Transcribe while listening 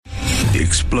The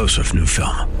explosive new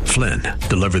film, Flynn,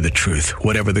 deliver the truth,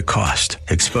 whatever the cost.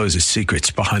 Exposes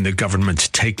secrets behind the government's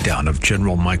takedown of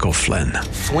General Michael Flynn.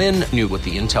 Flynn knew what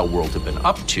the intel world had been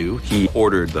up to. He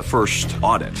ordered the first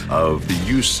audit of the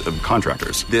use of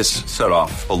contractors. This set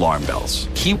off alarm bells.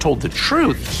 He told the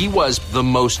truth. He was the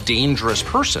most dangerous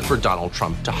person for Donald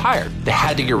Trump to hire. They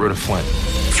had to get rid of Flynn.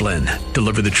 Flynn,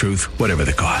 deliver the truth, whatever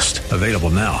the cost. Available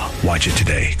now. Watch it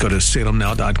today. Go to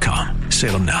salemnow.com.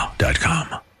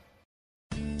 salemnow.com.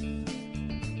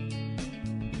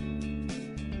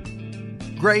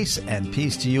 Grace and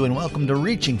peace to you, and welcome to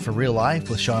Reaching for Real Life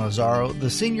with Sean Azzaro, the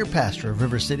senior pastor of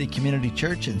River City Community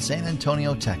Church in San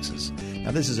Antonio, Texas.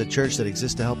 Now, this is a church that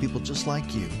exists to help people just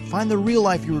like you find the real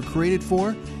life you were created for,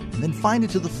 and then find it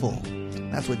to the full.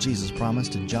 That's what Jesus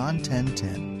promised in John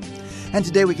 10:10. And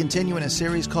today we continue in a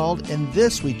series called In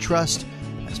This We Trust,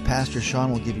 as Pastor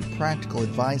Sean will give you practical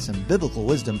advice and biblical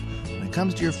wisdom when it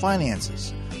comes to your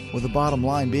finances, with the bottom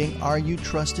line being, are you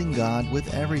trusting God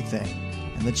with everything?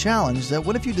 And the challenge that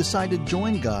what if you decide to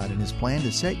join God in His plan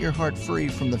to set your heart free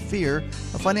from the fear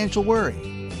of financial worry?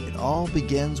 It all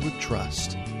begins with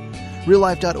trust.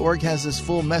 RealLife.org has this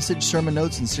full message, sermon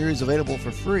notes, and series available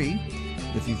for free.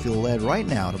 If you feel led right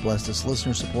now to bless this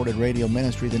listener-supported radio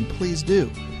ministry, then please do.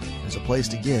 There's a place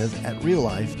to give at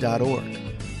RealLife.org.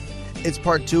 It's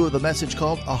part 2 of the message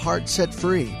called A Heart Set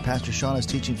Free. Pastor Sean is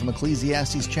teaching from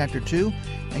Ecclesiastes chapter 2,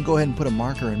 and go ahead and put a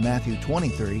marker in Matthew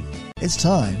 23. It's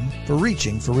time for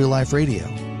Reaching for Real Life Radio.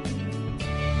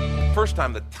 First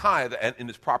time the tithe, in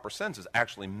its proper sense, is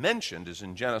actually mentioned is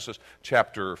in Genesis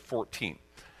chapter 14.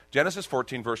 Genesis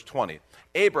 14, verse 20.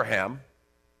 Abraham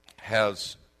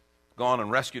has gone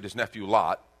and rescued his nephew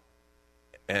Lot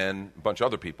and a bunch of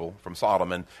other people from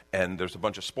Sodom, and there's a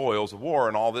bunch of spoils of war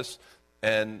and all this,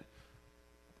 and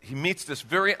he meets this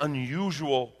very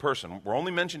unusual person. We're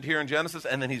only mentioned here in Genesis,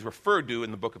 and then he's referred to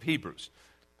in the book of Hebrews.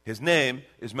 His name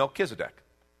is Melchizedek.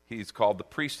 He's called the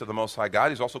priest of the Most High God.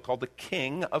 He's also called the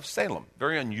king of Salem.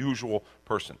 Very unusual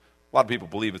person. A lot of people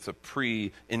believe it's a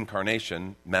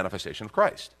pre-incarnation manifestation of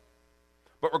Christ.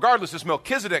 But regardless, this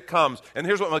Melchizedek comes, and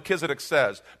here's what Melchizedek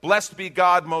says. Blessed be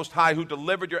God Most High, who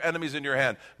delivered your enemies in your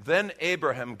hand. Then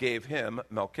Abraham gave him,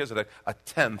 Melchizedek, a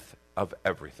tenth of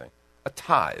everything. A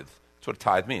tithe. That's what a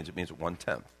tithe means. It means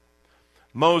 1/10.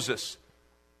 Moses,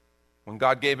 when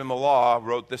God gave him the law,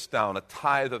 wrote this down. A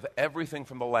tithe of everything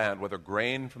from the land, whether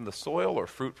grain from the soil or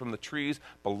fruit from the trees,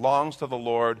 belongs to the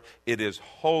Lord. It is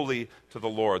holy to the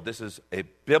Lord. This is a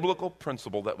biblical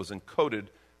principle that was encoded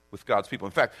with God's people.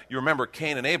 In fact, you remember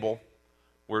Cain and Abel,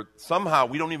 where somehow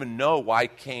we don't even know why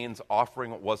Cain's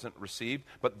offering wasn't received,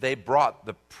 but they brought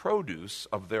the produce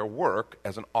of their work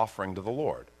as an offering to the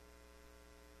Lord.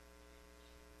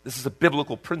 This is a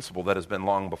biblical principle that has been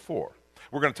long before.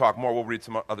 We're going to talk more. We'll read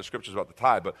some other scriptures about the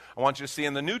tithe, but I want you to see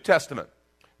in the New Testament,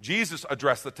 Jesus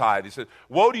addressed the tithe. He said,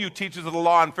 woe to you, teachers of the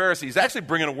law and Pharisees. He's actually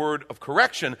bringing a word of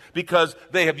correction because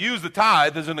they have used the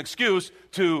tithe as an excuse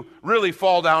to really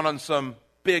fall down on some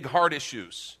big heart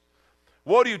issues.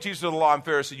 Woe to you, teachers of the law and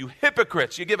Pharisees, you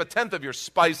hypocrites. You give 1/10 of your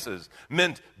spices,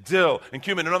 mint, dill, and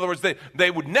cumin. In other words,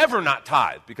 they would never not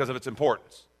tithe because of its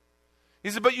importance. He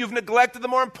said, but you've neglected the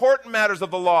more important matters of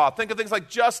the law. Think of things like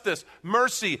justice,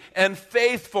 mercy, and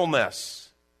faithfulness.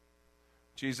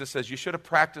 Jesus says you should have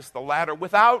practiced the latter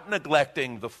without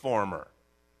neglecting the former.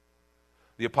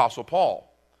 The Apostle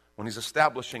Paul, when he's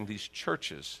establishing these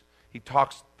churches, he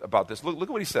talks about this. Look at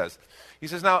what he says. He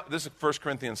says, now, this is 1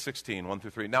 Corinthians 16,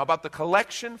 1-3. Now, about the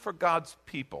collection for God's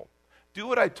people, do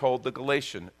what I told the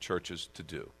Galatian churches to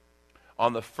do.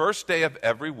 On the first day of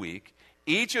every week,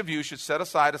 each of you should set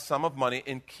aside a sum of money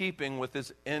in keeping with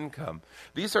his income.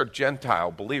 These are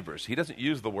Gentile believers. He doesn't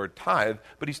use the word tithe,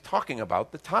 but he's talking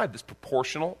about the tithe, this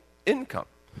proportional income,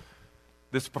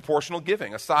 this proportional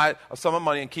giving, a sum of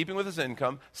money in keeping with his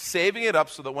income, saving it up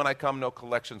so that when I come, no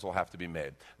collections will have to be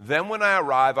made. Then when I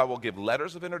arrive, I will give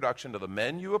letters of introduction to the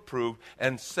men you approve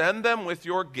and send them with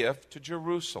your gift to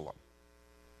Jerusalem.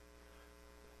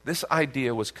 This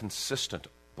idea was consistent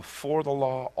before the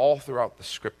law, all throughout the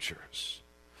scriptures.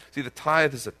 See, the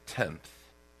tithe is 1/10.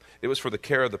 It was for the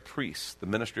care of the priests, the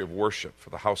ministry of worship, for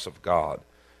the house of God.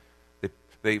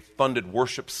 They funded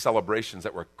worship celebrations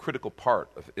that were a critical part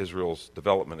of Israel's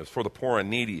development. It was for the poor and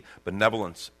needy,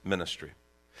 benevolence ministry.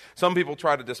 Some people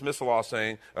try to dismiss the law,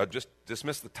 saying, just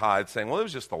dismiss the tithe, saying, well, it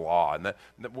was just the law, and that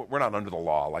we're not under the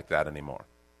law like that anymore.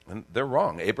 And they're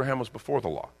wrong. Abraham was before the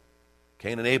law.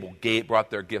 Cain and Abel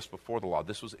brought their gifts before the law.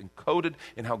 This was encoded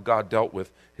in how God dealt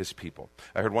with his people.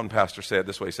 I heard one pastor say it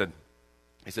this way.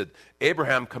 He said,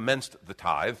 Abraham commenced the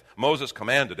tithe, Moses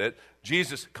commanded it,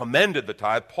 Jesus commended the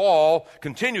tithe, Paul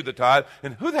continued the tithe,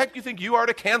 and who the heck do you think you are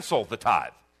to cancel the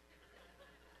tithe?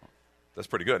 That's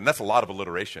pretty good. And that's a lot of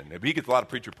alliteration. He gets a lot of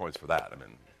preacher points for that.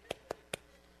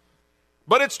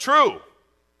 But it's true.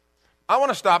 I want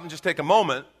to stop and just take a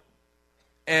moment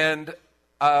and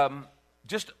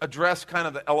just address kind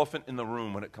of the elephant in the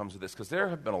room when it comes to this, because there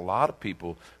have been a lot of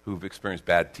people who've experienced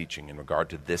bad teaching in regard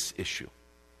to this issue.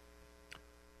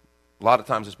 A lot of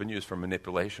times it's been used for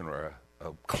manipulation or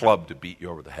a club to beat you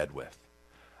over the head with.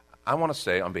 I want to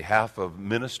say on behalf of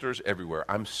ministers everywhere,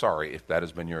 I'm sorry if that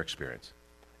has been your experience.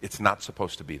 It's not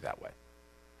supposed to be that way.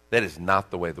 That is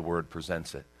not the way the Word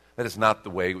presents it. That is not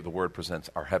the way the Word presents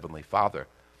our Heavenly Father.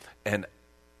 And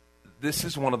this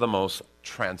is one of the most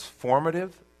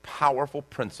transformative, powerful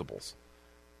principles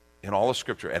in all of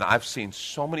Scripture. And I've seen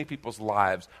so many people's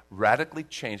lives radically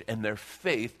change and their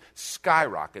faith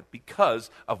skyrocket because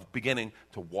of beginning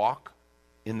to walk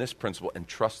in this principle and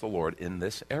trust the Lord in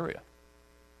this area.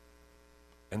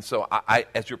 And so I,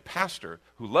 as your pastor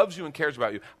who loves you and cares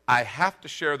about you, I have to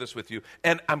share this with you.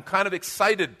 And I'm kind of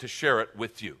excited to share it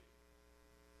with you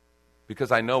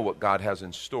because I know what God has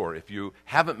in store if you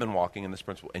haven't been walking in this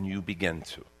principle and you begin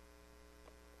to.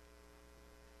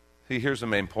 See, here's the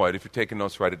main point. If you're taking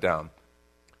notes, write it down.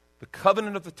 The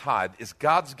covenant of the tithe is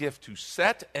God's gift to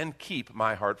set and keep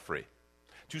my heart free.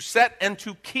 To set and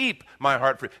to keep my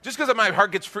heart free. Just because my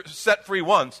heart gets set free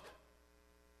once,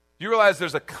 you realize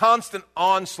there's a constant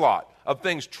onslaught of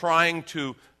things trying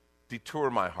to detour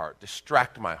my heart,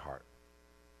 distract my heart,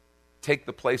 take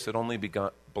the place that only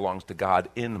belongs to God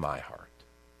in my heart.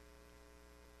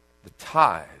 The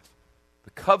tithe,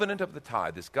 the covenant of the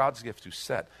tithe is God's gift to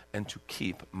set and to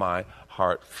keep my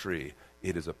heart free.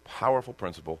 It is a powerful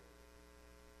principle.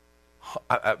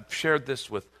 I've shared this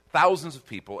with thousands of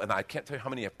people, and I can't tell you how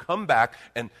many have come back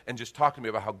and just talked to me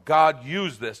about how God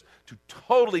used this to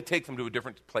totally take them to a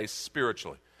different place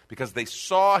spiritually because they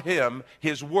saw Him,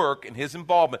 His work, and His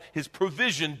involvement, His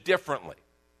provision differently.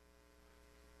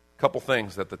 A couple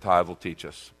things that the tithe will teach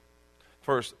us.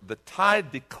 First, the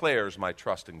tithe declares my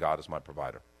trust in God as my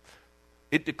provider.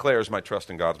 It declares my trust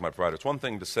in God as my provider. It's one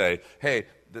thing to say, hey,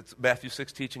 Matthew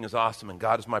 6 teaching is awesome and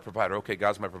God is my provider. Okay,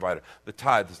 God's my provider. The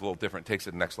tithe is a little different. It takes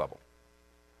it to the next level.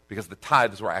 Because the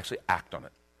tithe is where I actually act on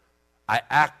it. I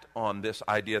act on this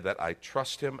idea that I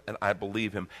trust Him and I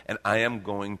believe Him and I am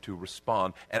going to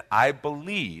respond. And I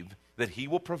believe that He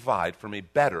will provide for me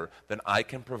better than I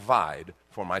can provide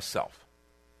for myself.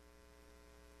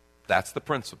 That's the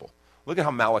principle. Look at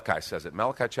how Malachi says it.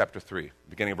 Malachi chapter 3,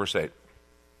 beginning of verse 8.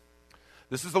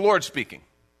 This is the Lord speaking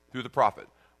through the prophet.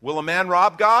 Will a man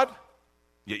rob God?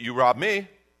 Yet you rob me.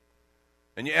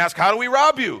 And you ask, how do we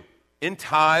rob you? In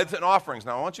tithes and offerings.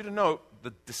 Now, I want you to note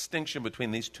the distinction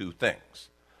between these two things.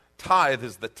 Tithe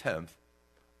is the tenth.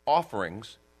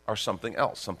 Offerings are something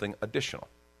else, something additional.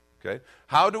 Okay?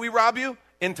 How do we rob you?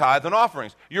 In tithe and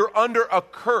offerings. You're under a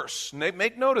curse.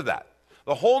 Make note of that.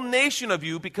 The whole nation of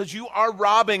you, because you are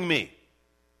robbing me.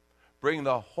 Bring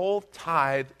the whole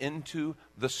tithe into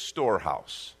the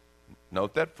storehouse.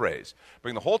 Note that phrase.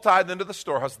 Bring the whole tithe into the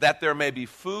storehouse, that there may be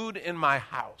food in my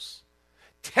house.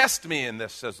 Test me in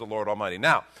this, says the Lord Almighty.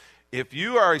 Now, if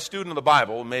you are a student of the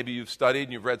Bible, maybe you've studied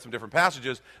and you've read some different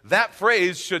passages, that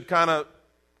phrase should kind of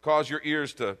cause your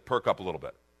ears to perk up a little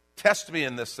bit. Test me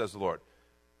in this, says the Lord.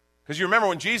 Because you remember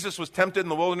when Jesus was tempted in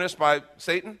the wilderness by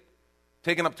Satan,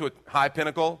 taken up to a high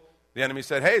pinnacle, the enemy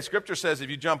said, hey, Scripture says if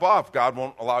you jump off, God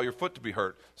won't allow your foot to be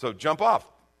hurt. So jump off.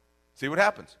 See what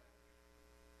happens.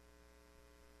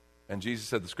 And Jesus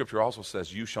said, the Scripture also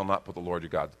says, you shall not put the Lord your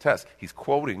God to test. He's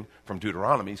quoting from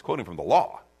Deuteronomy. He's quoting from the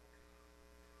law.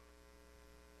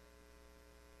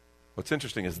 What's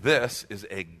interesting is this is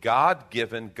a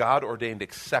God-given, God-ordained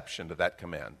exception to that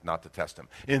command, not to test him.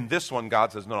 In this one,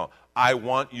 God says, no, I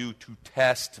want you to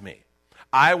test me.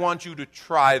 I want you to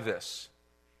try this.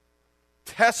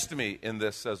 Test me in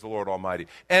this, says the Lord Almighty,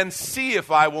 and see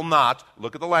if I will not,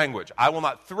 look at the language, I will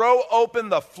not throw open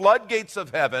the floodgates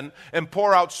of heaven and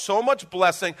pour out so much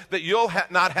blessing that you'll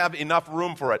not have enough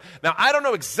room for it. Now, I don't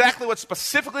know exactly what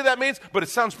specifically that means, but it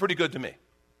sounds pretty good to me.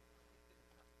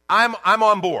 I'm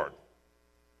on board.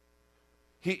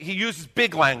 He uses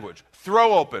big language.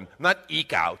 Throw open, not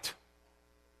eke out.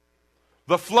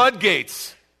 The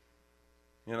floodgates.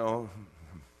 You know,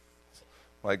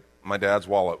 like my dad's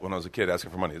wallet when I was a kid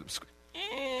asking for money.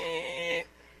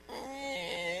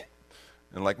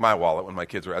 And like my wallet when my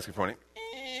kids were asking for money.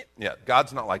 Yeah,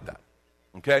 God's not like that.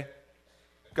 Okay?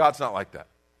 God's not like that.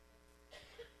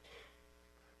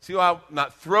 See, I'll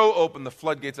not throw open the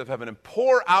floodgates of heaven and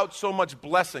pour out so much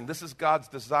blessing. This is God's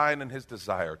design and his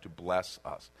desire to bless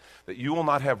us, that you will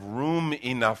not have room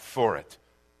enough for it.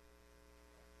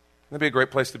 Wouldn't that be a great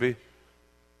place to be?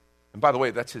 And by the way,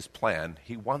 that's his plan.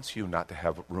 He wants you not to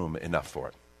have room enough for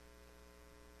it.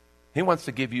 He wants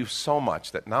to give you so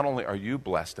much that not only are you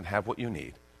blessed and have what you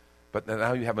need, but that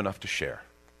now you have enough to share.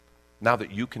 Now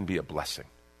that you can be a blessing.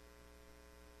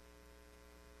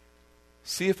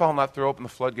 See if I'll not throw open the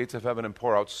floodgates of heaven and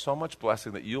pour out so much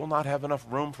blessing that you'll not have enough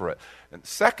room for it. And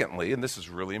secondly, and this is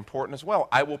really important as well,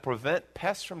 I will prevent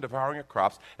pests from devouring your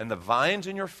crops, and the vines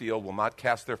in your field will not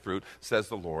cast their fruit, says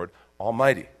the Lord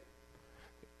Almighty.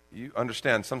 You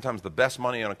understand, sometimes the best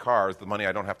money on a car is the money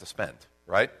I don't have to spend,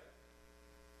 right?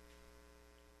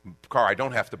 The car I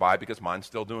don't have to buy because mine's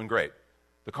still doing great.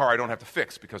 The car I don't have to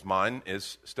fix because mine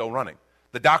is still running.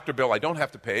 The doctor bill I don't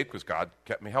have to pay because God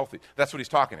kept me healthy. That's what he's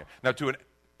talking here. Now, to an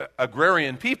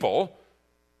agrarian people,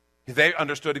 they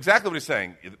understood exactly what he's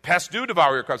saying. Pests do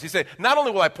devour your crops. He's saying, not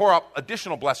only will I pour out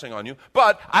additional blessing on you,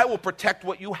 but I will protect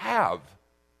what you have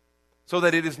so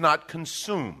that it is not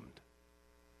consumed.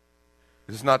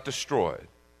 It is not destroyed.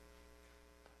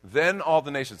 Then all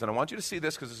the nations, and I want you to see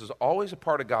this because this is always a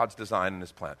part of God's design and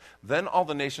his plan. Then all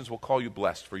the nations will call you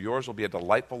blessed, for yours will be a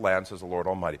delightful land, says the Lord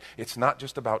Almighty. It's not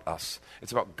just about us.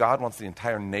 It's about God wants the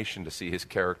entire nation to see his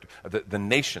character, the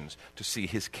nations to see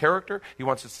his character. He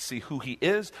wants us to see who he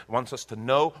is. He wants us to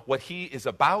know what he is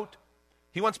about.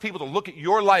 He wants people to look at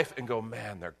your life and go,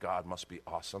 man, their God must be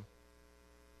awesome.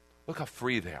 Look how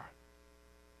free they are.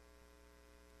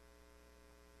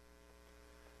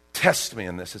 Test me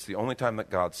in this. It's the only time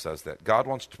that God says that. God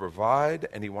wants to provide,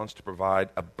 and he wants to provide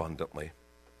abundantly.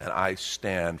 And I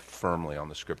stand firmly on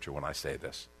the scripture when I say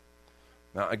this.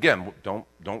 Now, again, don't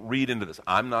read into this.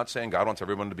 I'm not saying God wants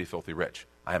everyone to be filthy rich.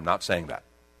 I am not saying that.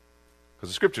 Because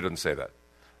the scripture doesn't say that.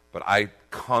 But I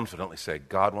confidently say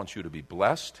God wants you to be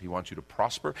blessed, he wants you to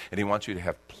prosper, and he wants you to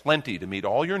have plenty to meet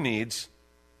all your needs,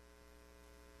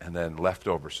 and then left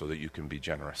over so that you can be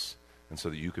generous. And so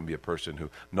that you can be a person who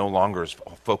no longer is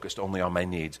focused only on my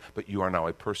needs, but you are now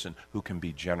a person who can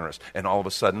be generous. And all of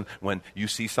a sudden, when you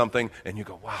see something and you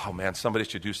go, wow, man, somebody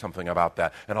should do something about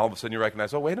that. And all of a sudden you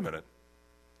recognize, oh, wait a minute.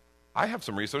 I have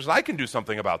some resources. I can do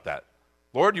something about that.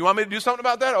 Lord, you want me to do something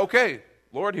about that? Okay.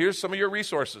 Lord, here's some of your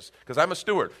resources because I'm a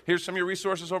steward. Here's some of your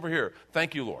resources over here.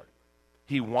 Thank you, Lord.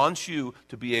 He wants you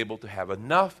to be able to have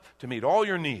enough to meet all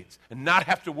your needs and not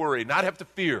have to worry, not have to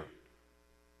fear.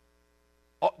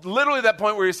 Literally that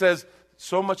point where he says,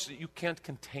 so much that you can't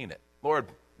contain it. Lord,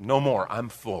 no more. I'm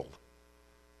full. Isn't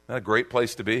that a great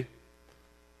place to be?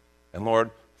 And Lord,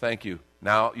 thank you.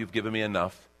 Now you've given me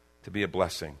enough to be a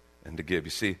blessing and to give. You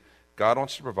see, God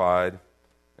wants to provide,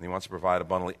 and he wants to provide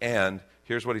abundantly. And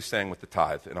here's what he's saying with the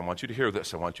tithe. And I want you to hear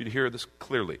this. I want you to hear this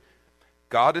clearly.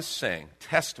 God is saying,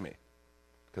 test me,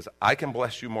 because I can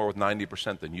bless you more with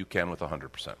 90% than you can with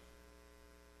 100%.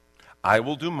 I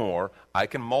will do more. I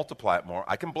can multiply it more.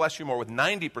 I can bless you more with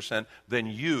 90% than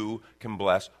you can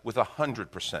bless with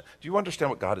 100%. Do you understand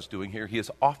what God is doing here? He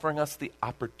is offering us the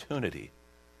opportunity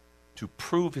to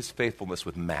prove his faithfulness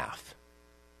with math.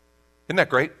 Isn't that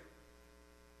great?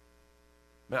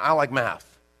 Man, I like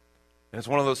math. And it's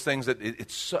one of those things that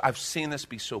I've seen this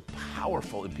be so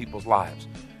powerful in people's lives.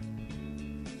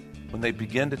 When they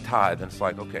begin to tithe, and it's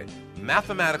like, okay,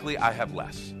 mathematically I have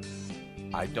less.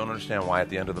 I don't understand why at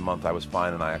the end of the month I was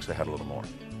fine and I actually had a little more.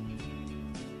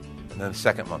 And then the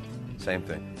second month, same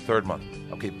thing. Third month,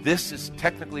 okay, this is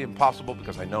technically impossible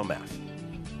because I know math.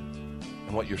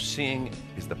 And what you're seeing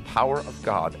is the power of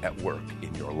God at work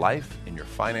in your life, in your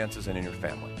finances, and in your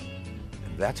family.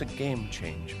 And that's a game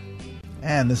changer.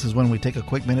 And this is when we take a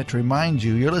quick minute to remind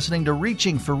you you're listening to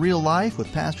Reaching for Real Life with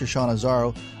Pastor Sean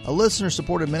Azzaro, a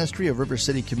listener-supported ministry of River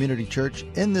City Community Church,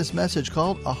 in this message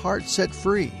called A Heart Set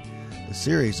Free. The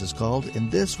series is called In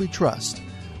This We Trust,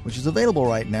 which is available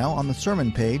right now on the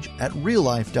sermon page at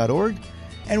reallife.org.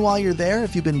 And while you're there,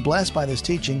 if you've been blessed by this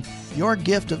teaching, your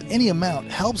gift of any amount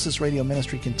helps this radio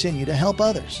ministry continue to help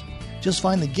others. Just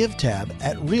find the Give tab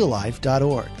at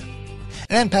reallife.org.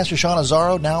 And Pastor Sean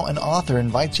Azzaro, now an author,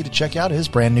 invites you to check out his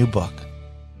brand new book.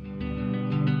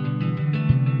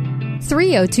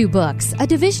 302 Books, a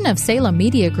division of Salem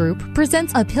Media Group,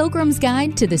 presents A Pilgrim's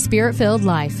Guide to the Spirit-Filled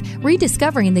Life,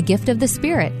 Rediscovering the Gift of the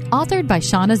Spirit, authored by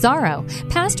Sean Azzaro,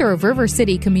 pastor of River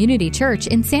City Community Church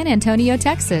in San Antonio,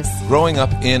 Texas. Growing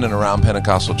up in and around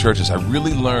Pentecostal churches, I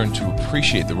really learned to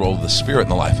appreciate the role of the Spirit in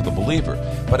the life of the believer.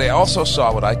 But I also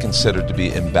saw what I considered to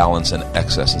be imbalance and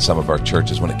excess in some of our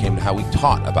churches when it came to how we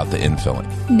taught about the infilling.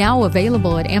 Now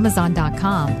available at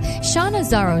Amazon.com, Sean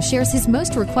Azzaro shares his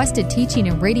most requested teaching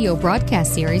and radio broadcast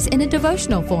series in a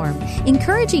devotional form,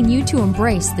 encouraging you to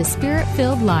embrace the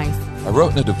Spirit-filled life. I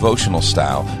wrote in a devotional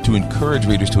style to encourage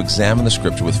readers to examine the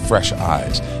Scripture with fresh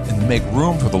eyes and make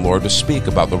room for the Lord to speak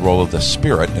about the role of the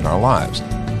Spirit in our lives.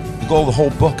 The goal of the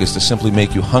whole book is to simply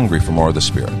make you hungry for more of the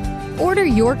Spirit. Order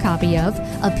your copy of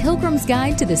A Pilgrim's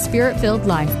Guide to the Spirit-Filled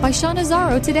Life by Sean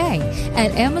Azzaro today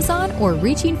at Amazon or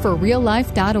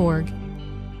reachingforreallife.org.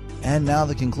 And now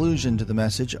the conclusion to the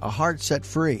message, A Heart Set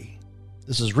Free.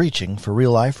 This is Reaching for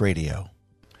Real Life Radio.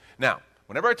 Now,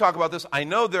 whenever I talk about this, I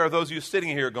know there are those of you sitting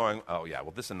here going, oh yeah,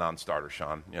 well this is a non-starter,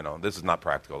 Sean. This is not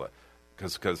practical.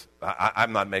 Because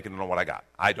I'm not making it on what I got.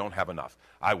 I don't have enough.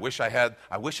 I wish I had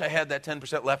that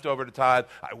 10% left over to tithe.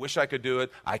 I wish I could do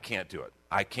it. I can't do it.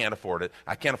 I can't afford it.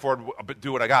 I can't afford to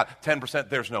do what I got. 10%,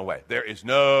 there's no way. There is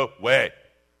no way.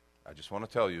 I just want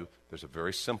to tell you, there's a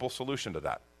very simple solution to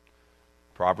that.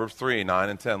 Proverbs 3, 9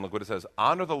 and 10, look what it says.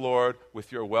 Honor the Lord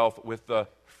with your wealth, with the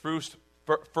first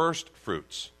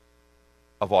fruits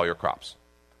of all your crops.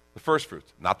 The first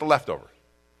fruits, not the leftover.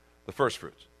 The first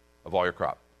fruits of all your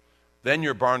crop. Then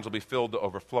your barns will be filled to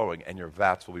overflowing, and your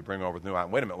vats will be bringing over with new wine.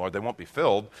 Wait a minute, Lord, they won't be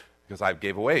filled because I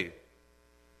gave away.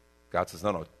 God says,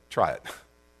 no, try it.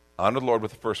 Honor the Lord with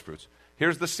the first fruits.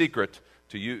 Here's the secret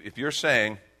to you. If you're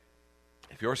saying,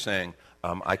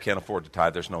 I can't afford to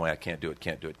tithe, there's no way, I can't do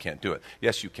it.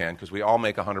 Yes, you can, because we all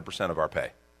make 100% of our pay.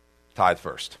 Tithe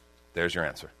first. There's your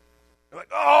answer. You're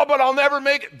like, oh, but I'll never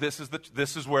make it. This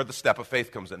is where the step of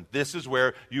faith comes in. This is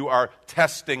where you are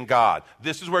testing God.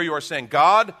 This is where you are saying,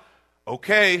 God,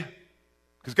 okay,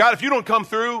 because God, if you don't come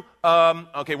through,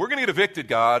 okay, we're going to get evicted,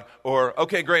 God, or,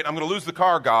 okay, great, I'm going to lose the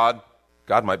car, God.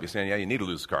 God might be saying, yeah, you need to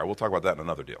lose the car. We'll talk about that in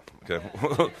another deal, okay?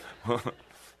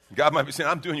 God might be saying,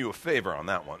 I'm doing you a favor on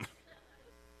that one.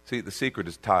 See, the secret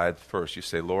is tithe first. You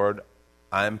say, Lord,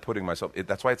 I'm putting myself,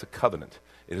 that's why it's a covenant.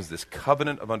 It is this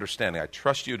covenant of understanding. I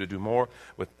trust you to do more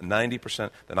with 90%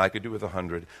 than I could do with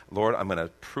 100. Lord, I'm going to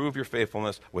prove your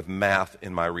faithfulness with math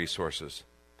in my resources.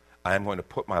 I am going to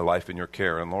put my life in your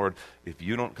care. And Lord, if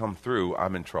you don't come through,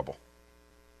 I'm in trouble.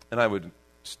 And I would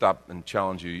stop and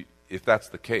challenge you, if that's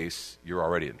the case, you're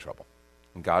already in trouble.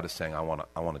 And God is saying, I want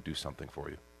to do something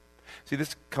for you. See,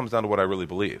 this comes down to what I really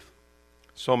believe.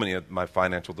 So many of my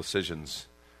financial decisions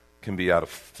can be out of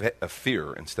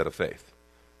fear instead of faith.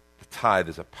 The tithe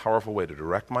is a powerful way to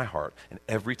direct my heart, and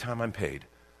every time I'm paid,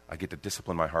 I get to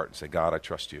discipline my heart and say, God, I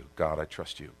trust you. God, I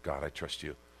trust you. God, I trust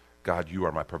you. God, you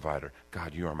are my provider.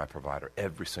 God, you are my provider.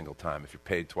 Every single time. If you're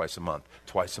paid twice a month,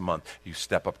 you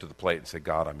step up to the plate and say,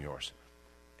 God, I'm yours.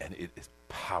 And it is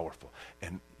powerful.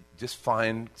 And just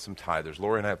find some tithers.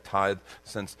 Lori and I have tithed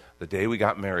since the day we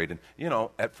got married. And,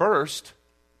 at first,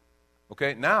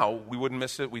 okay, now we wouldn't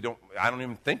miss it. I don't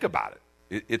even think about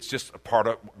it. It's just a part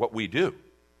of what we do.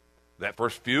 That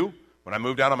first few, when I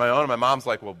moved out on my own, my mom's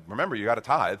like, well, remember, you got to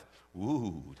tithe.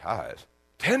 Ooh, tithe.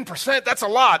 10%, that's a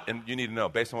lot. And you need to know,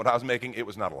 based on what I was making, it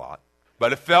was not a lot.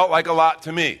 But it felt like a lot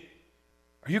to me.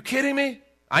 Are you kidding me?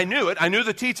 I knew it. I knew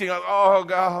the teaching. Oh,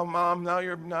 God, Mom, now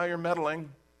you're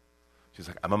meddling. She's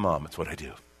like, I'm a mom. It's what I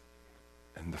do.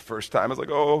 And the first time, I was like,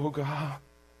 oh, God.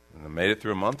 And I made it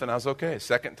through a month, and I was okay.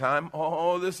 Second time,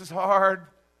 oh, this is hard.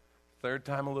 Third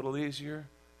time, a little easier.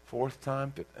 Fourth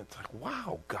time, it's like,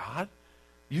 wow, God,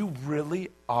 you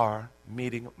really are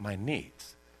meeting my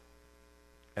needs.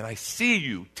 And I see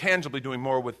you tangibly doing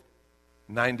more with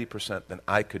 90% than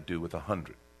I could do with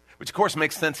 100. Which, of course,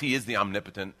 makes sense. He is the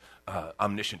omnipotent,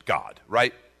 omniscient God,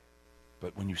 right?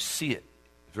 But when you see it,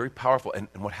 very powerful. And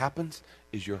what happens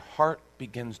is your heart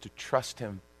begins to trust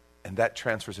him, and that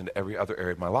transfers into every other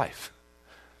area of my life.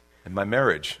 In my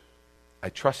marriage, I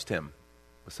trust him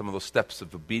with some of those steps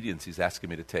of obedience he's asking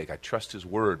me to take. I trust his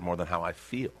word more than how I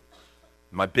feel.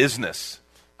 In my business,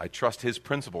 I trust his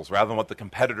principles rather than what the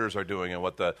competitors are doing and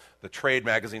what the trade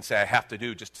magazines say I have to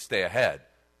do just to stay ahead.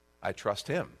 I trust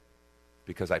him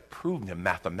because I proved him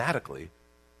mathematically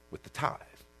with the tithe.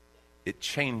 It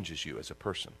changes you as a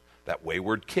person. That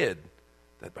wayward kid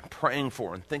that I'm praying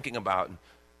for and thinking about, and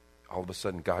all of a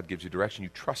sudden God gives you direction. You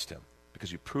trust him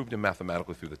because you proved him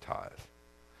mathematically through the tithe.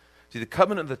 See, the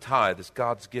covenant of the tithe is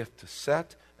God's gift to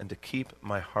set and to keep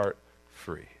my heart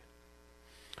free.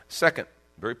 Second,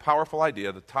 very powerful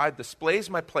idea, the tithe displays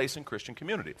my place in Christian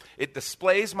community. It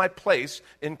displays my place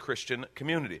in Christian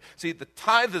community. See, the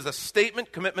tithe is a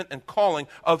statement, commitment, and calling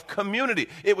of community.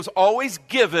 It was always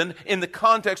given in the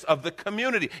context of the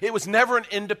community. It was never an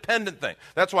independent thing.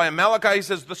 That's why in Malachi he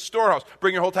says the storehouse.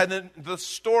 Bring your whole tithe in the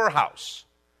storehouse.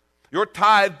 Your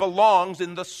tithe belongs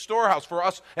in the storehouse. For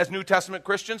us as New Testament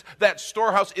Christians, that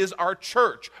storehouse is our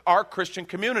church, our Christian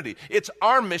community. It's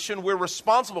our mission. We're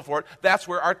responsible for it. That's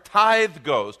where our tithe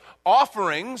goes.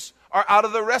 Offerings are out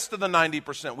of the rest of the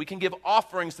 90%. We can give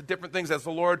offerings to different things as the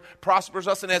Lord prospers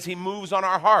us and as he moves on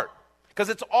our heart. Because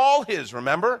it's all his,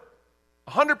 remember?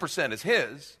 100% is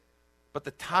his, but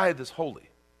the tithe is holy.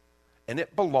 And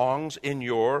it belongs in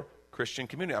your Christian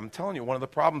community. I'm telling you, one of the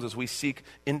problems is we seek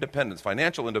independence,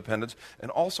 financial independence,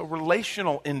 and also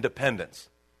relational independence.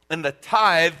 And the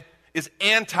tithe is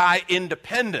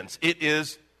anti-independence. It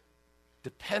is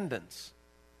dependence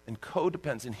and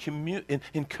codependence.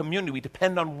 In community, we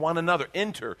depend on one another,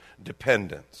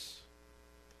 interdependence.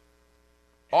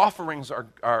 Offerings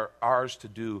are ours to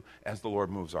do as the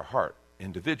Lord moves our heart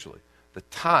individually. The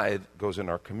tithe goes in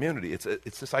our community.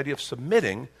 It's this idea of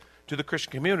submitting to the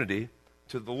Christian community,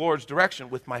 to the Lord's direction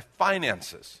with my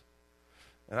finances.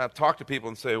 And I've talked to people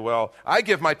and say, well, I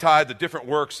give my tithe to different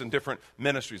works and different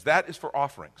ministries. That is for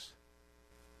offerings.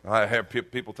 I have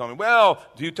people tell me, well,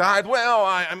 do you tithe? Well,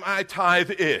 I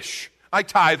tithe-ish. I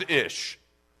tithe-ish.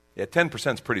 Yeah,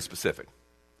 10% is pretty specific.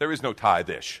 There is no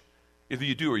tithe-ish. Either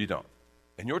you do or you don't.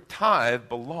 And your tithe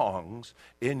belongs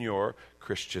in your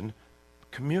Christian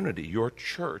community, your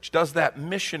church. Does that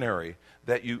missionary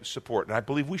that you support, and I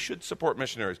believe we should support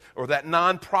missionaries, or that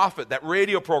nonprofit, that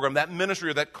radio program, that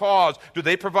ministry, or that cause, do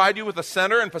they provide you with a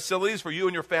center and facilities for you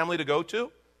and your family to go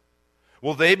to?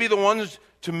 Will they be the ones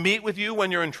to meet with you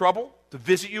when you're in trouble, to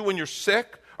visit you when you're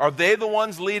sick? Are they the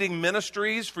ones leading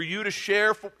ministries for you to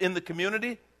share in the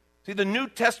community? See, the New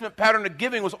Testament pattern of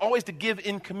giving was always to give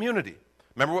in community.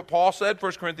 Remember what Paul said,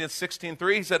 1 Corinthians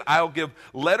 16:3? He said, I'll give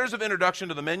letters of introduction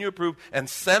to the men you approve and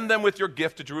send them with your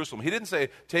gift to Jerusalem. He didn't say,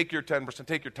 take your 10%,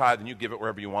 take your tithe, and you give it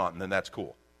wherever you want, and then that's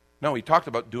cool. No, he talked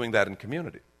about doing that in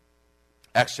community.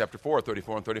 Acts chapter 4,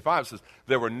 34 and 35 says,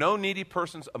 there were no needy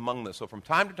persons among them. So from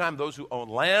time to time, those who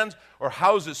owned lands or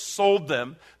houses sold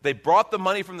them. They brought the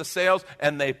money from the sales,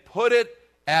 and they put it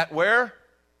at where?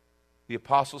 The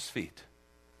apostles' feet.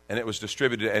 And it was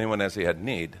distributed to anyone as he had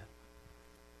need.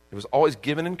 It was always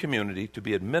given in community to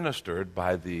be administered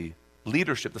by the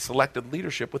leadership, the selected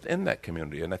leadership within that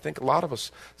community. And I think a lot of us,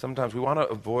 sometimes we want to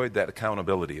avoid that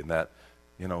accountability and that,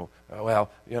 I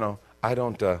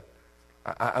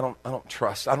don't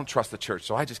trust the church,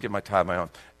 so I just give my tithe my own.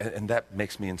 And that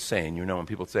makes me insane. When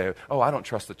people say, I don't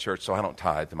trust the church, so I don't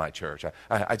tithe to my church.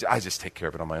 I just take care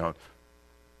of it on my own.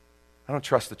 I don't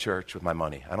trust the church with my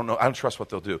money. I don't trust what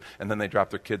they'll do. And then they drop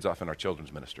their kids off in our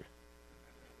children's ministry.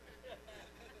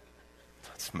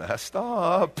 That's messed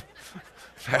up.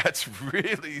 That's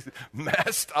really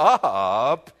messed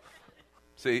up.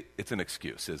 See, it's an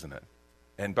excuse, isn't it?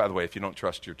 And by the way, if you don't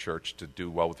trust your church to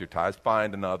do well with your tithes,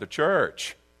 find another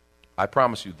church. I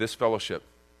promise you, this fellowship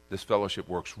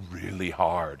works really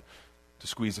hard to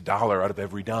squeeze $1 out of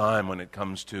every dime when it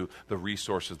comes to the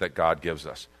resources that God gives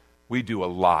us. We do a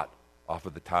lot off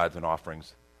of the tithes and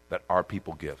offerings that our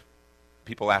people give.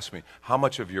 People ask me, how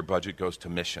much of your budget goes to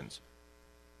missions?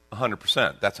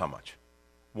 100%. That's how much.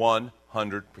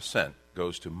 100%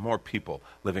 goes to more people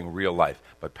living real life,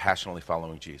 but passionately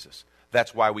following Jesus.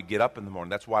 That's why we get up in the morning.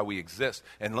 That's why we exist.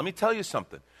 And let me tell you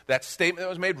something. That statement that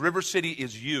was made, River City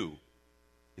is you.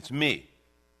 It's me.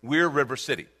 We're River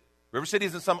City. River City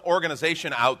isn't some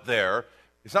organization out there.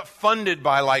 It's not funded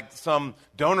by some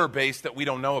donor base that we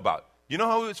don't know about. You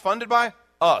know who it's funded by?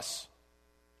 Us.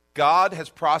 God has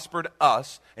prospered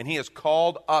us, and he has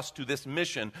called us to this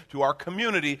mission, to our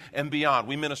community and beyond.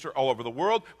 We minister all over the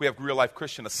world. We have real-life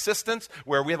Christian assistance,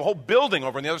 where we have a whole building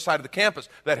over on the other side of the campus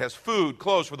that has food,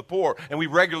 clothes for the poor, and we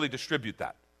regularly distribute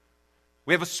that.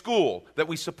 We have a school that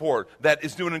we support that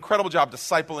is doing an incredible job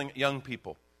discipling young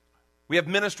people. We have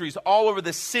ministries all over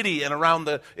the city and around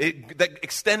that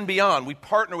extend beyond. We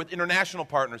partner with international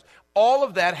partners. All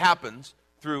of that happens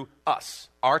through us,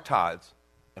 our tithes,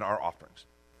 and our offerings.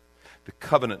 The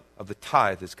covenant of the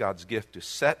tithe is God's gift to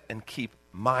set and keep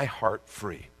my heart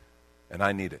free, and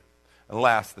I need it. And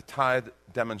last, the tithe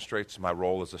demonstrates my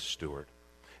role as a steward.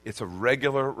 It's a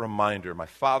regular reminder. My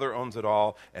Father owns it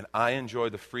all, and I enjoy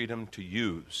the freedom to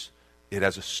use it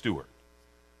as a steward.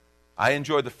 I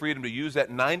enjoy the freedom to use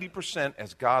that 90%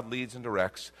 as God leads and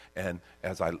directs, and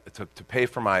to pay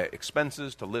for my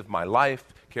expenses, to live my life,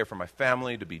 care for my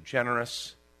family, to be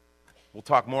generous. We'll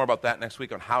talk more about that next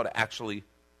week on how to actually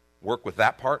work with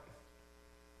that part.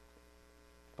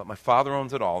 But my Father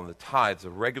owns it all, and the tithe is a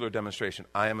regular demonstration.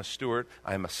 I am a steward.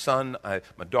 I am a son. I'm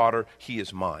a daughter. He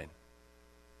is mine.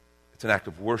 It's an act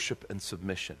of worship and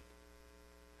submission.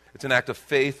 It's an act of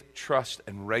faith, trust,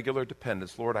 and regular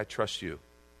dependence. Lord, I trust you.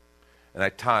 And I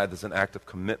tithe as an act of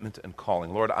commitment and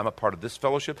calling. Lord, I'm a part of this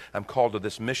fellowship. I'm called to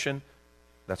this mission.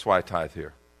 That's why I tithe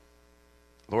here.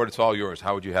 Lord, it's all yours.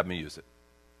 How would you have me use it?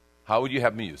 How would you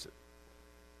have me use it?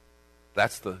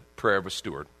 That's the prayer of a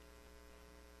steward,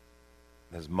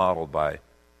 as modeled by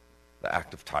the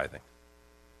act of tithing.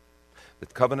 The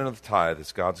covenant of the tithe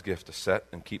is God's gift to set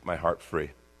and keep my heart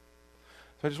free.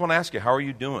 So I just want to ask you, how are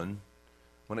you doing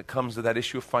when it comes to that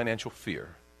issue of financial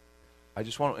fear? I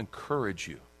just want to encourage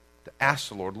you to ask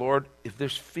the Lord, Lord, if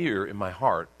there's fear in my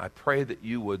heart, I pray that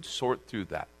you would sort through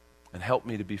that and help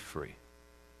me to be free.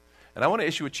 And I want to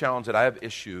issue a challenge that I have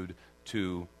issued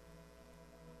to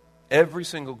every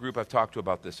single group I've talked to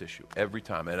about this issue, every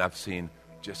time. And I've seen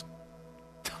just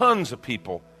tons of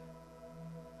people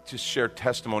just share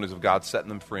testimonies of God setting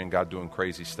them free and God doing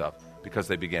crazy stuff because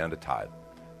they began to tithe.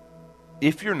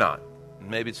 If you're not,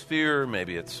 maybe it's fear,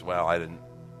 maybe it's, whatever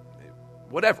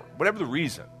the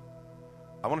reason,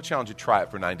 I want to challenge you to try it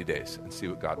for 90 days and see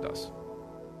what God does.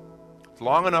 It's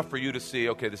long enough for you to see,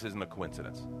 okay, this isn't a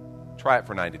coincidence. Try it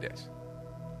for 90 days.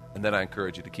 And then I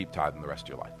encourage you to keep tithing the rest of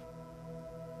your life.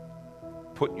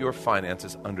 Put your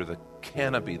finances under the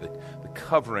canopy, the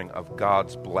covering of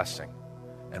God's blessing,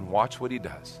 and watch what he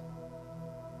does.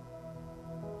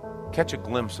 Catch a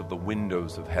glimpse of the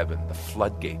windows of heaven, the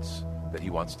floodgates that he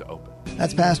wants to open.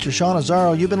 That's Pastor Sean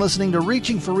Azzaro. You've been listening to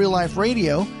Reaching for Real Life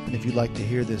Radio. And if you'd like to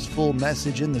hear this full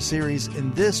message in the series,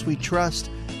 In This We Trust,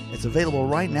 it's available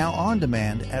right now on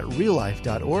demand at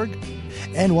reallife.org.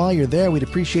 And while you're there, we'd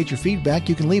appreciate your feedback.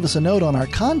 You can leave us a note on our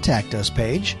Contact Us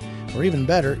page. Or even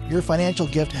better, your financial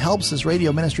gift helps this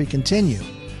radio ministry continue.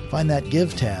 Find that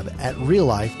Give tab at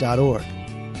reallife.org.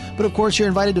 But of course, you're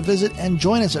invited to visit and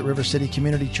join us at River City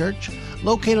Community Church,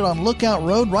 located on Lookout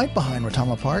Road right behind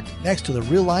Rotama Park, next to the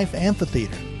Real Life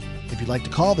Amphitheater. If you'd like to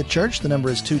call the church, the number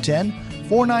is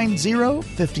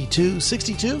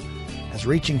 210-490-5262. As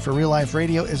Reaching for Real Life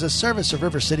Radio is a service of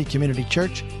River City Community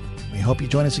Church. We hope you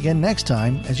join us again next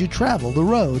time as you travel the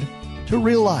road to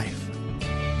real life.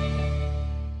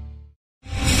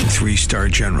 3-star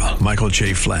General Michael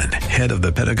J. Flynn, head of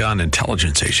the Pentagon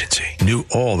Intelligence Agency, knew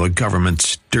all the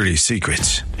government's dirty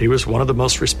secrets. He was one of the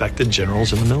most respected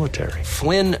generals in the military.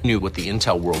 Flynn knew what the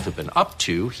intel world had been up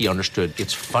to. He understood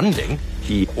its funding.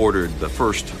 He ordered the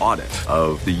first audit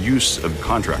of the use of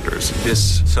contractors.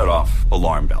 This set off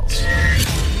alarm bells.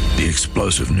 The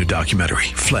explosive new documentary,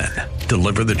 Flynn,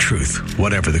 Deliver the Truth,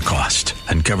 Whatever the Cost,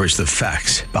 uncovers the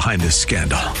facts behind this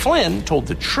scandal. Flynn told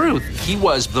the truth. He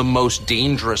was the most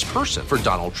dangerous person for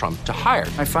Donald Trump to hire.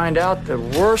 I find out the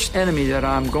worst enemy that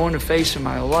I'm going to face in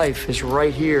my life is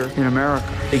right here in America.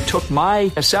 They took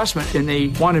my assessment and they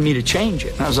wanted me to change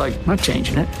it. And I was like, I'm not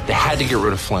changing it. They had to get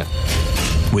rid of Flynn.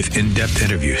 With in-depth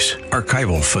interviews,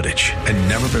 archival footage, and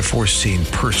never-before-seen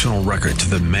personal records of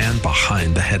the man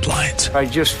behind the headlines. I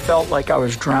just felt like I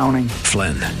was drowning.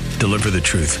 Flynn, Deliver the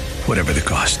Truth, Whatever the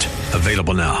Cost.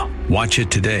 Available now. Watch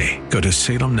it today. Go to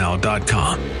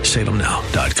salemnow.com.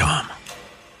 salemnow.com.